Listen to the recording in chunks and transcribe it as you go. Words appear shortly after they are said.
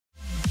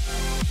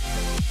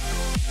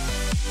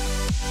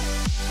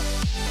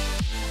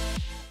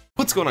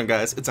What's going on,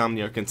 guys? It's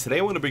Omniarch, and today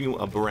I want to bring you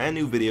a brand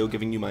new video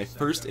giving you my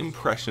first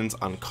impressions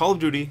on Call of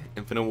Duty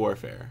Infinite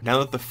Warfare. Now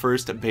that the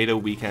first beta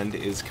weekend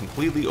is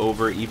completely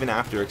over, even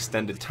after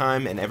extended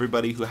time, and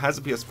everybody who has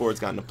a PS4 has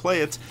gotten to play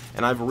it,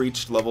 and I've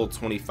reached level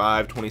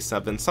 25,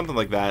 27, something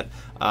like that,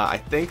 I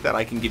think that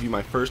I can give you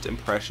my first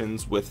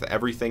impressions with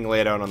everything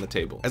laid out on the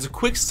table. As a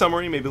quick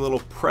summary, maybe a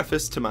little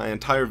preface to my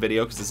entire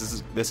video,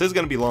 because this is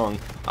going to be long,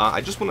 I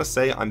just want to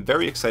say I'm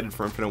very excited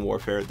for Infinite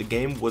Warfare. The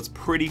game was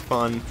pretty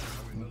fun,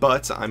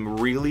 but I'm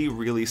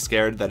really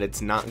scared that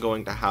it's not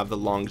going to have the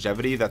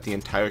longevity that the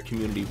entire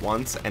community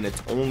wants, and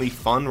it's only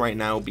fun right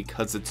now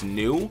because it's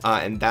new,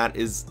 and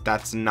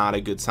that's not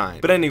a good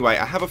sign. But anyway,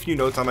 I have a few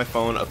notes on my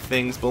phone of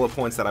things, bullet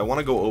points that I want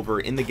to go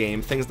over in the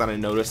game, things that I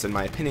noticed, and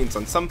my opinions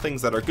on some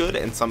things that are good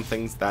and some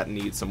things that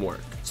need some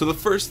work. So the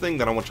first thing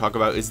that I want to talk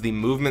about is the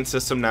movement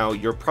system. Now,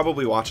 you're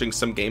probably watching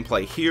some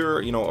gameplay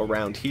here, you know,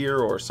 around here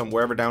or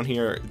somewhere down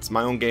here. It's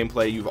my own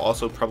gameplay. You've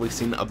also probably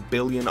seen a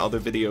billion other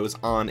videos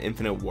on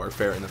Infinite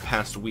Warfare in the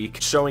past week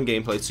showing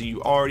gameplay, so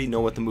you already know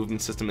what the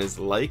movement system is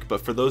like.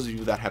 But for those of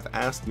you that have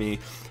asked me,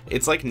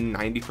 it's like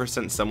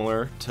 90%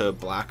 similar to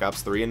Black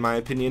Ops 3 in my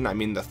opinion. I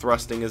mean, the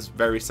thrusting is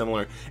very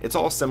similar. It's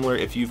all similar.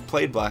 If you've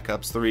played Black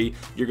Ops 3,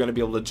 you're going to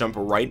be able to jump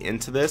right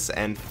into this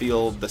and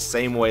feel the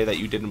same way that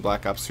you did in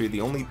Black Ops 3.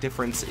 The only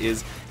difference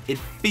is it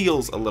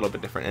feels a little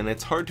bit different, and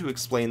it's hard to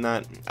explain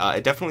that.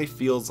 It definitely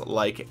feels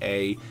like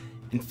a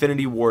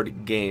Infinity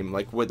Ward game,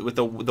 like with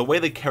the way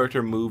the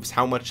character moves,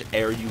 how much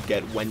air you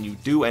get when you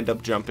do end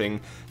up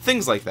jumping,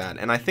 things like that.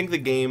 And I think the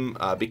game,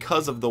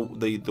 because of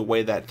the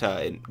way that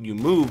you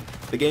move,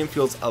 the game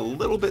feels a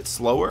little bit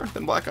slower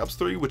than Black Ops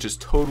 3, which is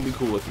totally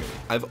cool with me.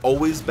 I've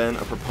always been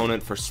a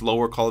proponent for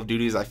slower Call of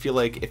Duties. I feel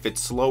like if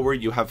it's slower,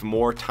 you have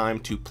more time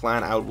to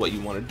plan out what you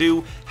want to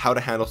do, how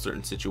to handle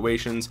certain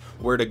situations,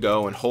 where to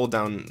go and hold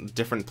down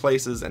different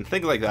places and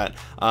things like that.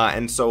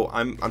 And so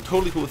I'm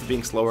totally cool with it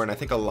being slower, and I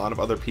think a lot of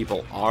other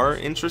people are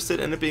interested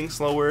in it being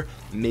slower.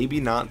 Maybe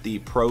not the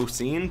pro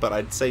scene, but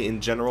I'd say in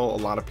general a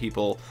lot of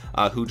people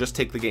who just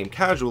take the game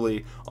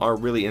casually are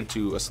really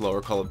into a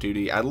slower Call of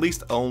Duty, at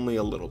least only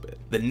a little bit.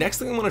 The next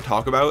thing I want to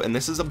talk about, and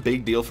this is a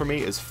big deal for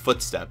me, is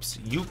footsteps.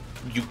 You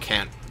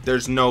can't,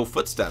 there's no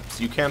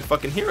footsteps. You can't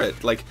fucking hear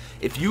it. Like,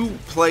 if you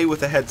play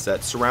with a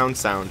headset, surround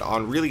sound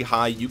on really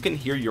high, you can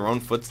hear your own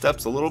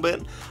footsteps a little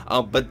bit,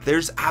 but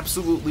there's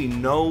absolutely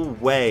no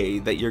way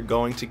that you're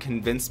going to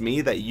convince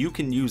me that you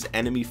can use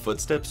enemy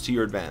footsteps to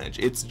your advantage.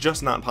 It's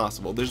just not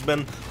possible. There's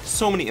been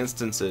so many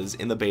instances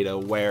in the beta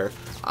where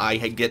I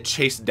get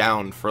chased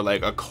down for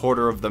like a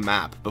quarter of the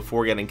map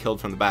before getting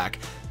killed from the back.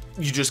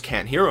 You just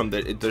can't hear them.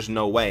 There's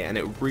no way, and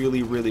it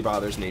really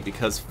bothers me,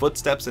 because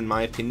footsteps, in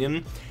my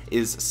opinion,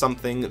 is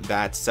something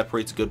that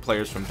separates good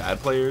players from bad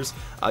players.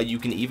 You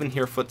can even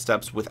hear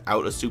footsteps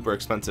without a super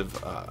expensive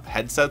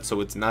headset,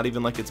 so it's not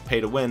even like it's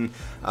pay to win.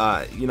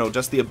 You know,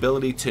 just the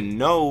ability to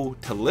know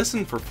to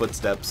listen for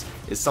footsteps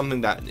is something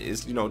that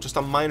is, you know, just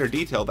a minor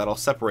detail that'll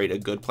separate a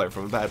good player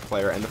from a bad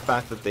player, and the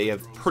fact that they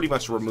have pretty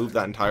much removed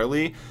that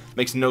entirely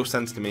makes no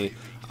sense to me.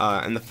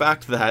 And the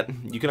fact that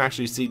you can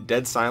actually see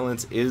dead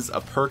silence is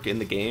a perk in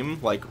the game,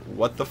 like,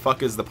 what the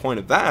fuck is the point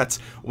of that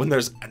when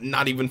there's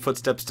not even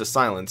footsteps to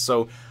silence?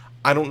 So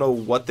I don't know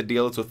what the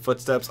deal is with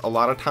footsteps. A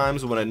lot of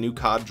times when a new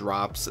COD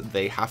drops,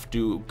 they have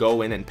to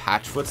go in and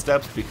patch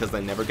footsteps because they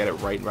never get it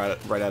right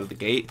out of the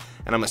gate,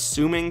 and I'm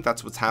assuming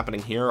that's what's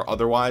happening here.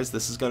 Otherwise,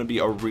 this is going to be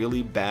a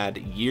really bad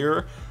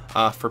year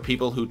for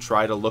people who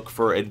try to look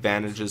for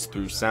advantages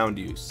through sound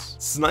use.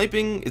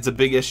 Sniping is a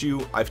big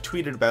issue. I've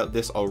tweeted about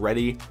this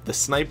already. The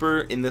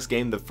sniper in this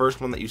game, the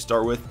first one that you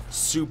start with,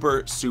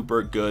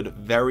 super good,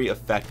 very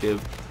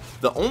effective.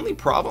 The only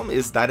problem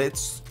is that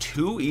it's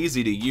too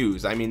easy to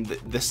use. I mean,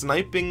 the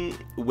sniping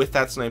with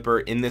that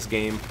sniper in this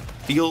game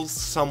feels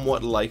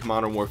somewhat like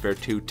Modern Warfare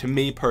 2 to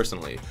me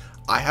personally.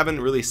 I haven't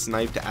really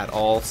sniped at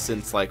all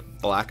since like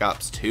Black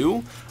Ops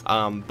 2,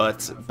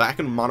 but back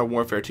in Modern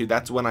Warfare 2,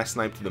 that's when I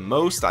sniped the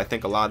most. I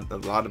think a lot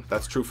of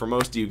that's true for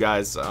most of you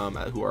guys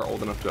who are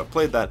old enough to have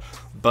played that.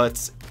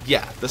 But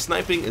yeah, the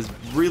sniping is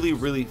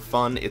really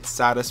fun. It's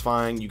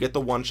satisfying. You get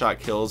the one-shot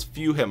kills,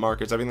 few hit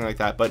markers, everything like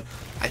that. But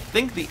I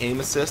think the aim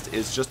assist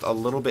is just a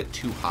little bit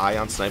too high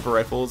on sniper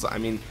rifles. I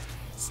mean,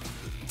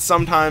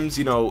 sometimes,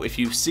 you know, if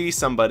you see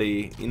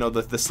somebody, you know,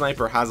 the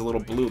sniper has a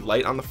little blue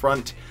light on the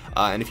front,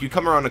 and if you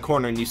come around the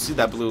corner and you see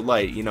that blue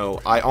light, you know,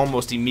 I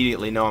almost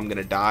immediately know I'm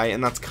gonna die,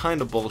 and that's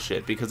kind of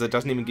bullshit because it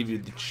doesn't even give you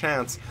the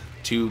chance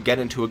to get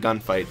into a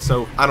gunfight.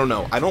 So I don't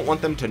know, I don't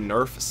want them to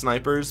nerf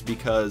snipers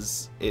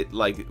because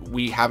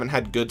we haven't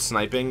had good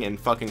sniping in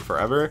fucking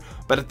forever,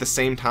 but at the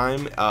same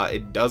time,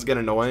 it does get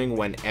annoying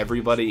when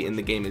everybody in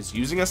the game is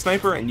using a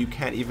sniper and you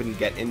can't even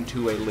get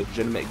into a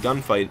legitimate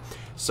gunfight.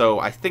 So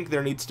I think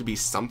there needs to be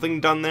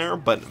something done there,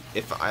 but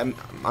if I'm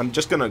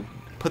just gonna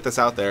put this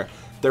out there,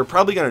 they're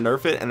probably going to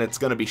nerf it and it's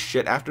going to be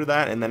shit after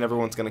that, and then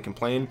everyone's going to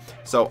complain.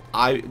 So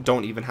I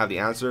don't even have the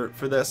answer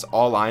for this.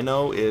 All I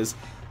know is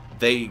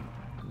they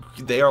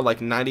they are like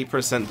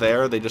 90%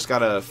 there. They just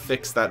gotta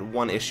fix that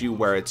one issue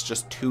where it's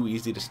just too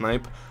easy to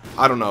snipe.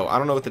 I don't know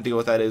what the deal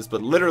with that is,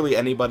 but literally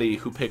anybody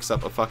who picks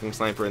up a fucking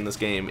sniper in this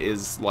game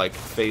is like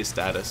Faze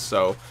status,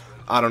 so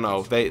I don't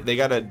know, they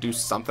gotta do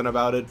something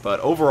about it. But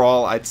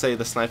overall, I'd say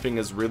the sniping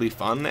is really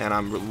fun, and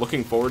I'm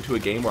looking forward to a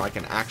game where I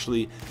can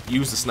actually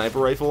use the sniper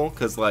rifle,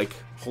 because like,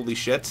 holy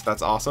shit,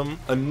 that's awesome.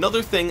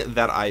 Another thing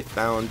that I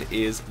found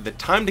is the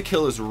time to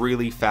kill is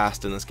really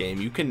fast in this game.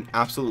 You can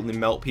absolutely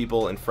melt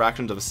people in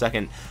fractions of a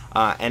second,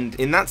 and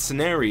in that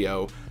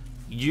scenario,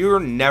 you're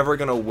never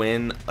gonna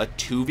win a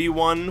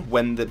 2v1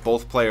 when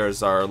both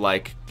players are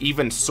like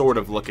even sort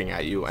of looking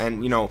at you.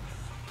 And you know,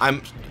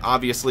 I'm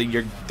obviously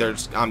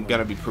I'm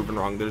gonna be proven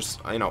wrong. There's,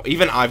 you know,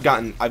 even I've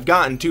gotten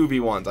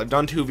 2v1s. I've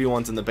done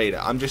 2v1s in the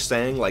beta. I'm just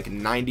saying, like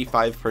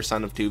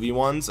 95% of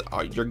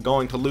 2v1s you're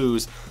going to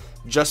lose,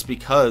 just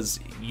because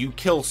you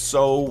kill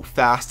so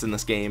fast in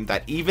this game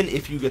that even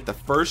if you get the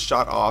first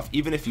shot off,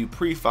 even if you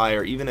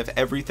pre-fire, even if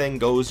everything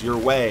goes your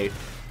way,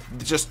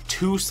 just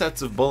 2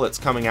 sets of bullets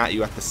coming at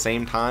you at the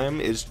same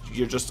time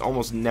you're just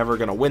almost never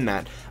gonna win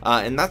that,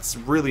 and that's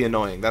really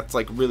annoying. That's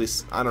like really,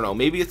 I don't know,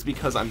 maybe it's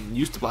because I'm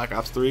used to Black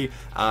Ops 3,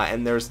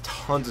 and there's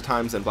tons of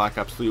times in Black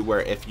Ops 3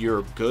 where if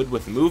you're good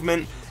with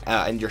movement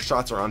and your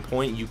shots are on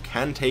point, you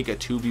can take a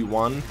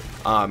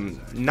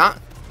 2v1, not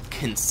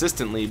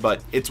consistently,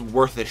 but it's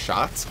worth the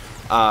shots,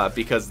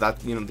 because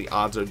that, you know, the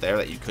odds are there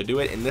that you could do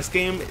it. In this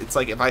game, it's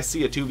like if I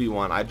see a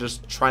 2v1, I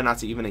just try not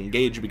to even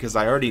engage, because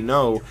I already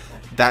know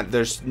that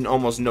there's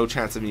almost no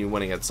chance of me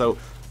winning it. So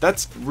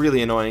that's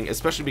really annoying,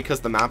 especially because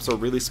the maps are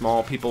really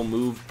small, people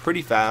move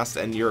pretty fast,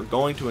 and you're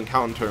going to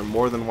encounter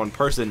more than one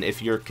person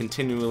if you're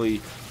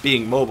continually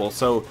being mobile.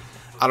 So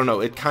I don't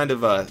know, it kind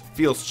of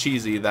feels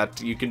cheesy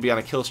that you can be on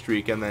a kill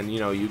streak and then, you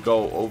know, you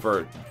go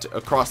over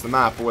across the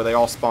map where they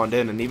all spawned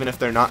in, and even if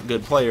they're not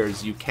good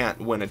players, you can't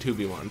win a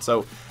 2v1.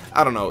 So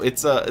I don't know,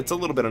 it's a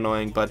little bit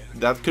annoying, but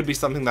that could be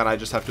something that I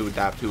just have to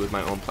adapt to with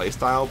my own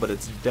playstyle. But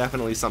it's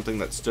definitely something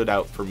that stood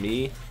out for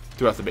me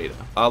throughout the beta.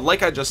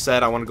 Like I just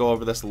said, I want to go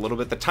over this a little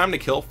bit. The time to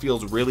kill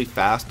feels really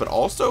fast, but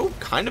also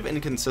kind of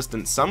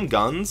inconsistent. Some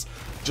guns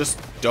just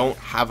don't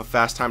have a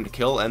fast time to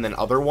kill, and then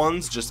other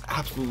ones just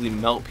absolutely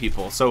melt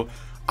people. So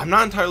I'm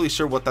not entirely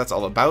sure what that's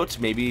all about.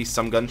 Maybe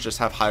some guns just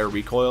have higher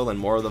recoil and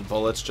more of the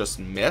bullets just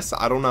miss.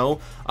 I don't know.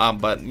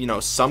 But, you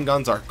know, some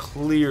guns are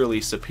clearly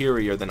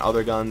superior than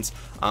other guns.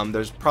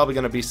 There's probably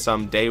going to be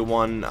some day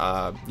one,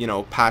 you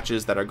know,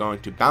 patches that are going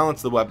to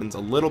balance the weapons a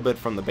little bit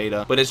from the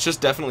beta. But it's just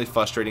definitely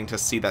frustrating to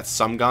see that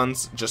some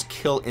guns just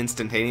kill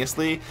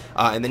instantaneously.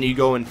 And then you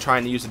go and try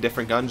and use a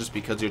different gun just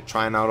because you're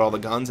trying out all the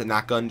guns, and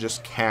that gun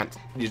just can't,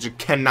 you just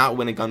cannot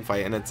win a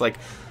gunfight. And it's like,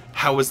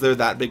 how is there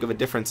that big of a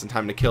difference in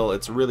time to kill?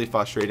 It's really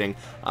frustrating.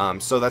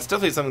 So that's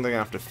definitely something they're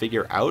gonna have to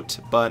figure out.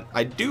 But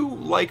I do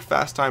like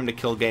fast time to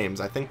kill games.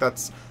 I think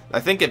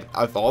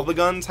if all the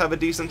guns have a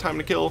decent time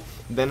to kill,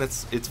 then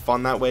it's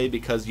fun that way,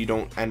 because you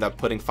don't end up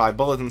putting 5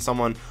 bullets in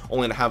someone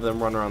only to have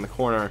them run around the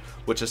corner,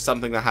 which is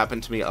something that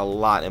happened to me a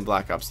lot in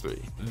Black Ops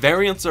 3.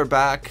 Variants are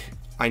back.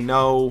 I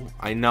know.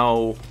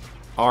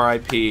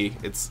 RIP.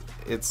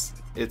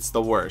 It's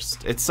the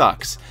worst. It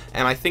sucks.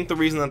 And I think the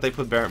reason that they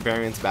put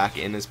variants back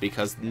in is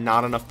because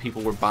not enough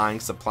people were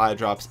buying supply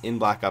drops in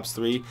Black Ops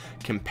 3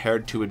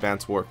 compared to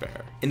Advanced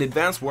Warfare. In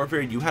Advanced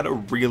Warfare, you had a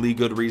really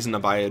good reason to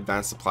buy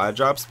advanced supply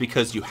drops,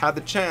 because you had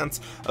the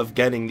chance of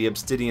getting the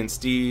Obsidian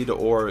Steed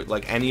or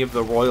like any of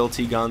the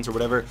royalty guns or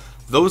whatever.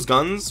 Those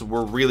guns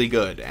were really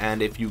good,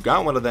 and if you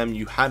got one of them,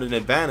 you had an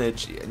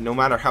advantage, no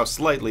matter how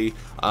slightly,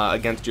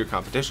 against your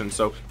competition.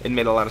 So it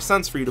made a lot of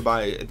sense for you to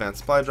buy advanced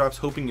supply drops,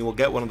 hoping you will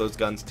get one of those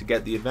guns to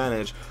get the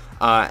advantage.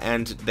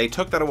 And they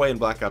took that away in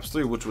Black Ops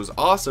 3, which was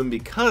awesome,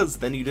 because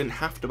then you didn't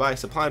have to buy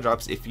supply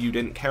drops if you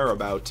didn't care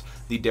about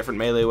the different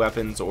melee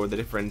weapons or the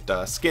different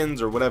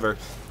skins or whatever,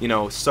 you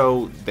know.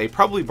 So they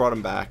probably brought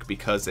them back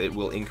because it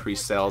will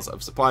increase sales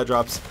of supply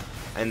drops,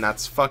 and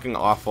that's fucking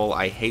awful.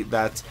 I hate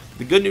that.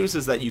 The good news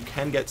is that you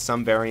can get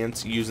some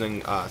variants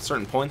using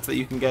certain points that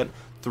you can get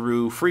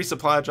through free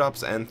supply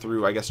drops and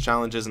through, I guess,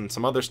 challenges and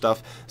some other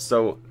stuff.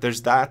 So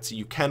there's that.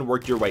 You can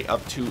work your way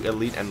up to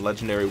elite and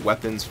legendary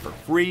weapons for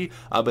free,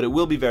 but it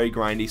will be very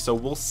grindy, so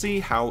we'll see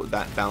how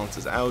that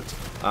balances out.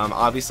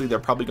 Obviously, they're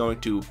probably going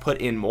to put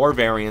in more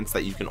variants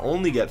that you can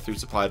only get through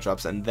supply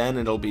drops, and then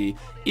it'll be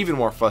even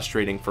more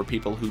frustrating for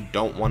people who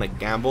don't want to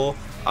gamble.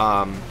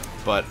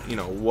 But, you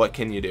know, what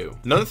can you do?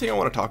 Another thing I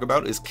want to talk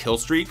about is kill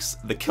streaks.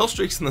 The kill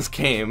streaks in this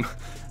game,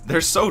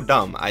 they're so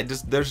dumb.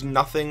 There's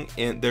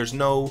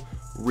no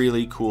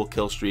really cool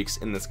kill streaks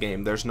in this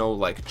game. There's no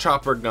like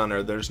chopper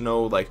gunner, there's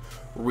no like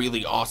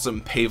really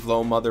awesome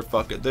Pavlo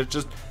motherfucker. There's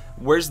just,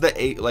 where's the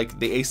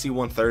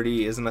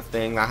AC-130 isn't a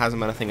thing. That hasn't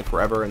been a thing in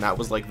forever, and that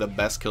was like the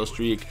best kill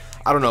streak.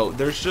 I don't know,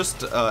 there's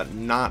just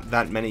not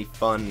that many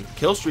fun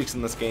kill streaks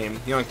in this game.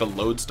 You know, like the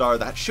Lodestar,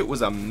 that shit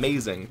was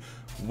amazing.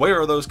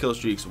 Where are those kill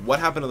streaks? What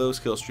happened to those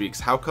kill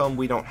streaks? How come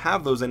we don't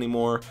have those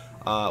anymore?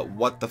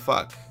 What the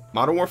fuck?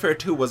 Modern Warfare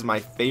 2 was my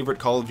favorite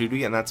Call of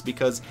Duty, and that's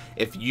because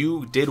if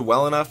you did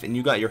well enough and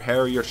you got your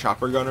Harry or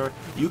Chopper Gunner,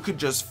 you could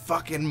just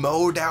fucking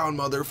mow down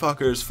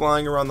motherfuckers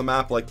flying around the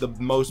map like the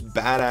most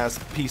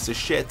badass piece of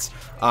shit.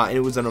 And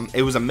it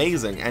was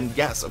amazing. And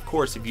yes, of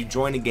course, if you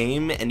join a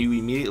game and you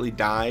immediately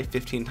die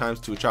 15 times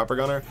to a Chopper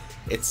Gunner,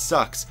 it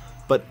sucks.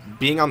 But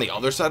being on the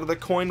other side of the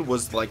coin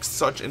was like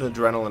such an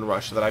adrenaline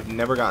rush that I've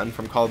never gotten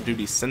from Call of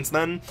Duty since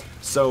then.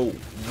 So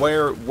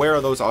where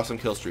are those awesome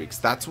kill streaks?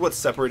 That's what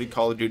separated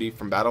Call of Duty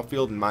from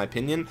Battlefield, in my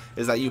opinion,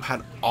 is that you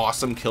had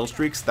awesome kill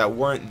streaks that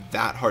weren't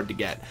that hard to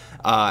get,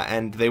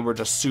 and they were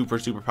just super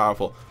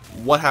powerful.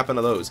 What happened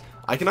to those?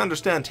 I can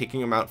understand taking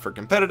them out for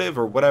competitive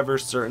or whatever,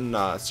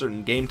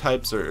 certain game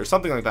types or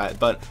something like that,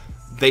 but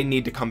they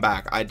need to come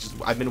back.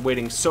 I've been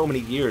waiting so many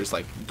years.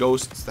 Like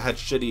Ghosts had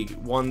shitty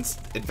ones,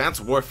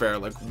 Advanced Warfare,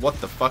 like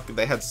what the fuck,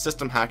 they had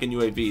system hack and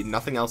UAV,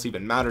 nothing else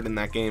even mattered in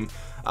that game.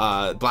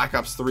 Black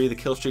Ops 3, the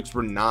kill streaks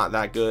were not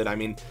that good. I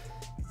mean,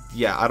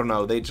 yeah, I don't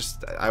know, they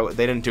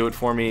didn't do it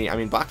for me. I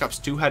mean, Black Ops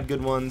 2 had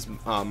good ones,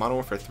 Modern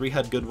Warfare 3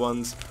 had good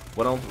ones.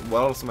 What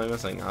else am I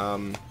missing?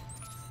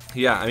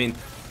 Yeah, I mean,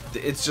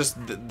 it's just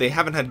they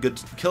haven't had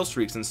good kill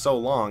streaks in so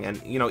long,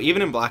 and you know,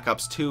 even in Black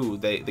Ops 2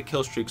 the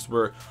kill streaks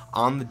were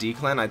on the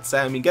decline, I'd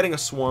say. I mean, getting a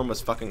swarm was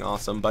fucking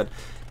awesome, but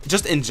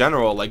just in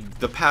general, like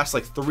the past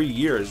like 3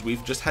 years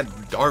we've just had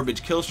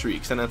garbage kill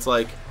streaks, and it's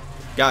like,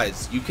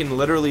 guys, you can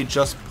literally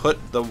just put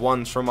the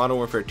ones from Modern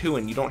Warfare 2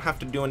 and you don't have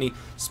to do any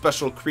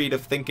special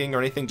creative thinking or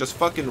anything. Just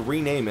fucking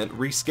rename it,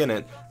 reskin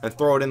it, and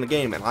throw it in the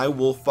game, and I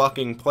will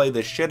fucking play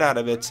the shit out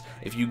of it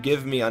if you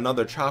give me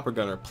another Chopper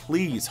Gunner,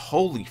 please.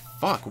 Holy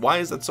fuck, why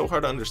is that so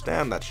hard to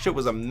understand? That shit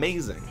was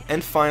amazing.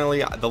 And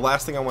finally, the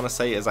last thing I want to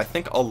say is I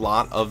think a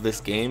lot of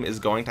this game is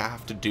going to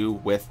have to do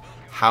with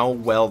how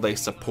well they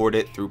support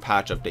it through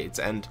patch updates.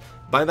 And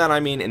by that I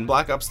mean, in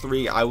Black Ops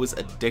 3, I was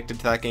addicted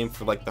to that game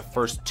for like the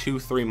first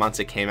 2-3 months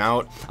it came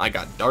out. I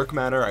got Dark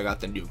Matter, I got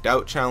the Nuked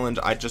Out challenge,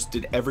 I just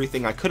did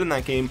everything I could in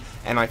that game,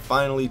 and I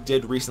finally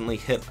did recently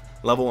hit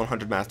level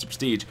 100 Master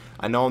Prestige.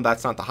 I know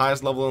that's not the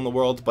highest level in the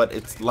world, but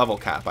it's level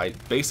cap. I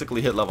basically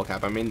hit level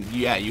cap. I mean,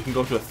 yeah, you can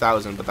go to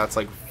 1,000, but that's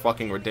like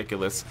fucking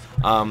ridiculous.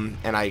 And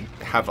I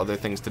have other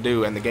things to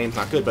do, and the game's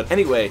not good. But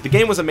anyway, the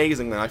game was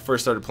amazing when I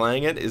first started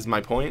playing it, is my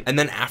point. And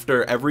then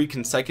after every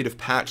consecutive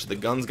patch, the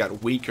guns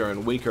got weaker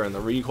and weaker, and the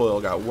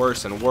recoil got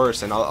worse and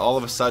worse, and all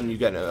of a sudden you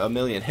get a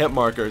million hit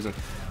markers, and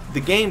the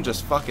game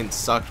just fucking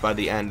sucked by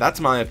the end. That's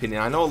my opinion.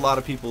 I know a lot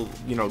of people,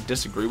 you know,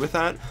 disagree with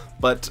that,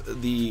 but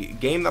the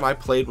game that I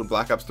played when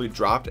Black Ops 3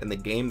 dropped and the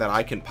game that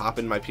I can pop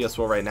in my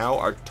PS4 right now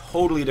are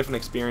totally different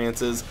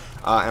experiences,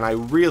 and I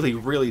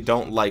really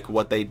don't like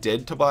what they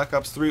did to Black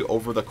Ops 3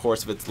 over the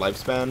course of its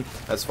lifespan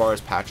as far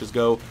as patches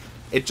go.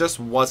 It just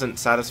wasn't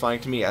satisfying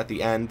to me at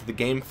the end. The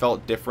game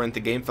felt different, the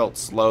game felt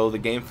slow, the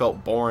game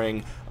felt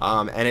boring,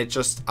 and it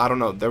just, I don't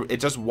know, it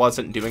just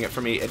wasn't doing it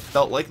for me. It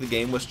felt like the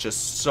game was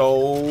just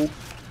so...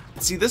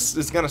 See, this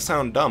is gonna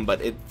sound dumb,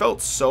 but it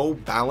felt so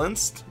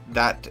balanced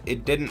that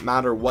it didn't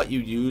matter what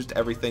you used,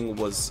 everything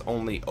was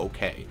only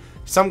okay.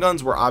 Some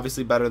guns were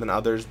obviously better than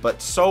others,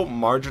 but so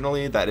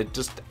marginally that it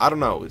just, I don't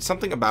know,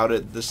 something about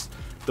it,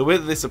 the way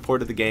that they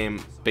supported the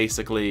game,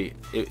 basically,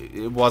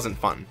 it wasn't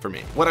fun for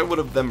me. What I would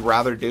have them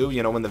rather do,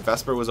 you know, when the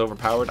Vesper was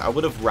overpowered, I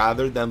would have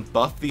rather them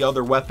buff the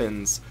other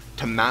weapons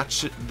to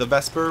match the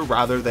Vesper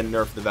rather than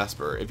nerf the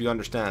Vesper, if you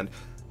understand.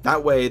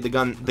 That way the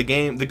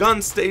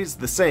gun stays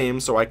the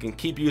same, so I can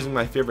keep using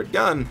my favorite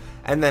gun,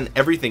 and then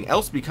everything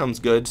else becomes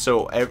good,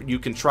 so you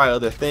can try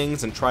other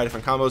things and try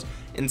different combos.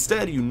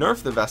 Instead, you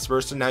nerf the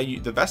Vesper, so now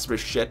the Vesper's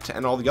shit,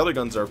 and all the other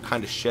guns are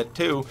kind of shit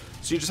too,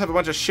 so you just have a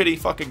bunch of shitty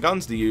fucking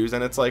guns to use,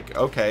 and it's like,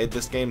 okay,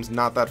 this game's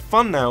not that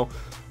fun now.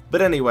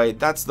 But anyway,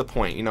 that's the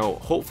point, you know,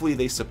 hopefully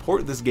they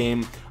support this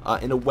game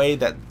in a way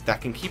that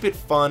can keep it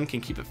fun,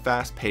 can keep it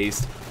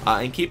fast-paced,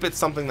 and keep it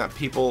something that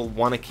people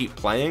want to keep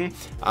playing,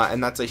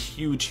 and that's a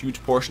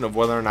huge portion of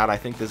whether or not I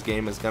think this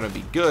game is going to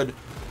be good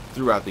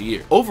throughout the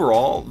year.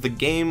 Overall, the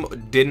game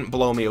didn't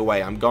blow me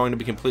away. I'm going to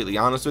be completely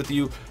honest with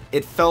you.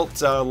 It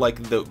felt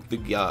like the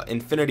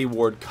Infinity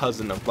Ward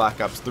cousin of Black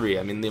Ops 3.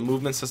 I mean, the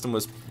movement system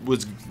was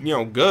you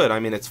know, good. I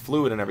mean, it's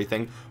fluid and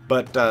everything,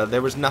 but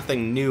there was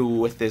nothing new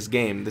with this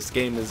game. This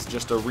game is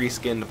just a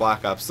reskinned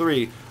Black Ops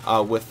 3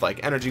 with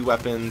like energy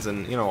weapons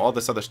and, you know, all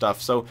this other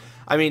stuff. So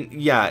I mean,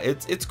 yeah,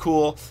 it's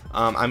cool.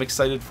 I'm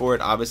excited for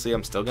it. Obviously,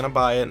 I'm still gonna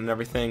buy it and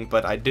everything,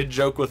 but I did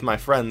joke with my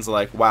friends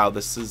like, wow,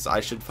 I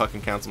should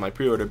fucking cancel my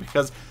pre-order,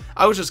 because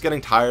I was just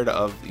getting tired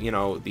of, you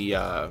know,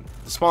 the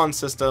spawn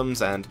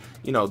systems and,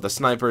 you know, the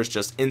snipers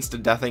just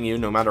insta-deathing you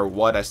no matter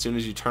what. As soon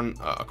as you turn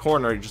a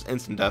corner, you just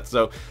instant death.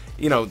 So,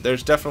 you know,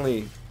 there's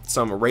definitely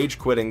some rage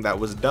quitting that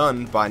was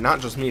done by not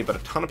just me, but a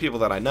ton of people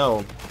that I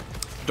know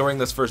during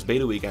this first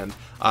beta weekend,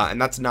 and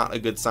that's not a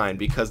good sign,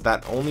 because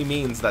that only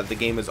means that the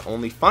game is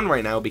only fun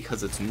right now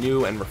because it's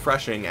new and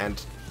refreshing,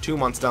 and 2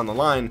 months down the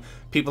line,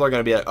 people are going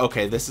to be like,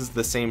 okay, this is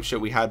the same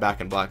shit we had back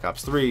in Black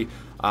Ops 3,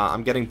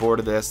 I'm getting bored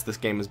of this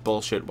game is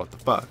bullshit, what the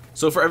fuck.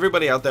 So for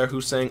everybody out there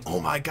who's saying,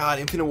 oh my god,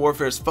 Infinite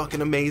Warfare is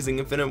fucking amazing,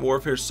 Infinite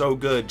Warfare is so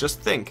good,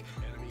 just think,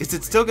 is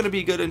it still going to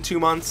be good in 2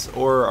 months,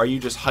 or are you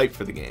just hyped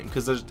for the game?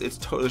 Because there's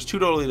two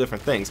totally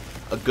different things.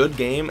 A good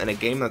game and a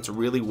game that's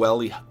really well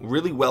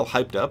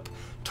hyped up,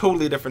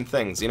 totally different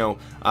things, you know.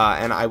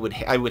 And I would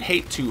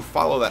hate to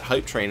follow that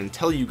hype train and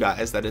tell you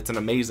guys that it's an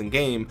amazing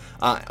game,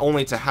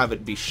 only to have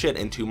it be shit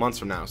in 2 months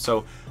from now.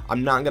 So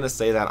I'm not gonna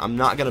say that. I'm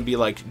not gonna be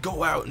like,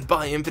 go out and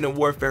buy Infinite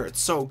Warfare, it's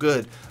so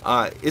good.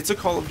 It's a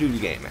Call of Duty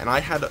game, and I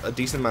had a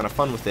decent amount of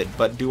fun with it,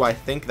 but do I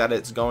think that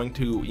it's going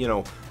to, you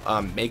know,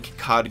 make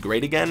COD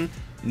great again?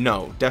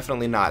 No,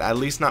 definitely not. At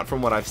least not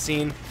from what I've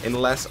seen,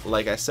 unless,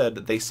 like I said,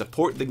 they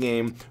support the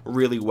game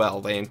really well.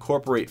 They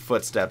incorporate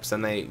footsteps,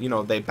 and they, you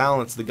know, they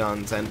balance the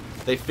guns, and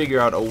they figure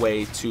out a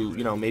way to,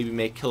 you know, maybe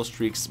make kill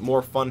streaks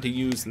more fun to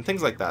use and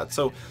things like that.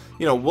 So,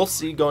 you know, we'll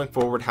see going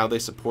forward how they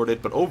support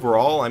it. But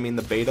overall, I mean,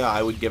 the beta,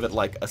 I would give it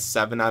like a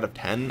 7 out of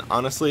 10,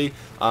 honestly.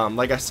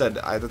 Like I said,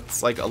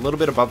 it's like a little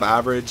bit above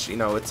average. You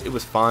know, it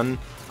was fun.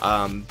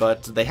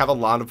 But they have a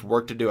lot of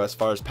work to do as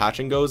far as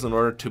patching goes in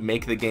order to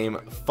make the game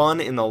fun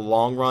in the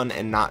long run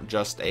and not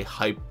just a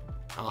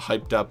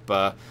hyped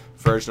up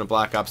version of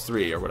Black Ops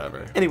 3 or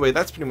whatever. Anyway,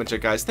 that's pretty much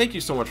it, guys. Thank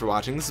you so much for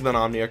watching. This has been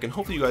Omniarch, and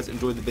hopefully you guys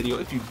enjoyed the video.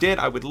 If you did,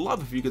 I would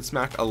love if you could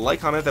smack a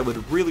like on it. That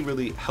would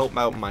really help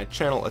out my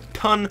channel a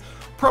ton,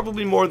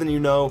 probably more than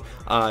you know.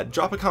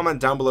 Drop a comment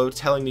down below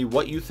telling me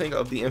what you think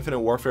of the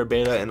Infinite Warfare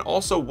beta, and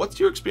also what's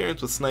your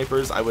experience with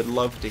snipers. I would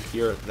love to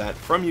hear that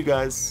from you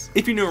guys.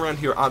 If you're new around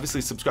here,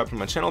 obviously subscribe to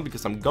my channel,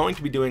 because I'm going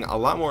to be doing a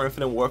lot more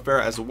Infinite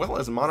Warfare as well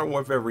as Modern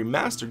Warfare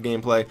Remastered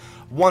gameplay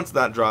once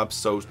that drops.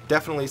 So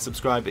definitely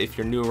subscribe if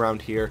you're new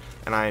around here,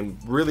 and I'm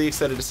really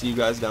excited to see you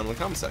guys down in the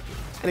comment section.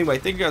 Anyway,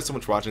 thank you guys so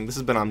much for watching. This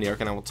has been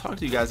Omniarch, and I will talk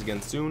to you guys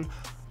again soon.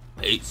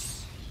 Peace.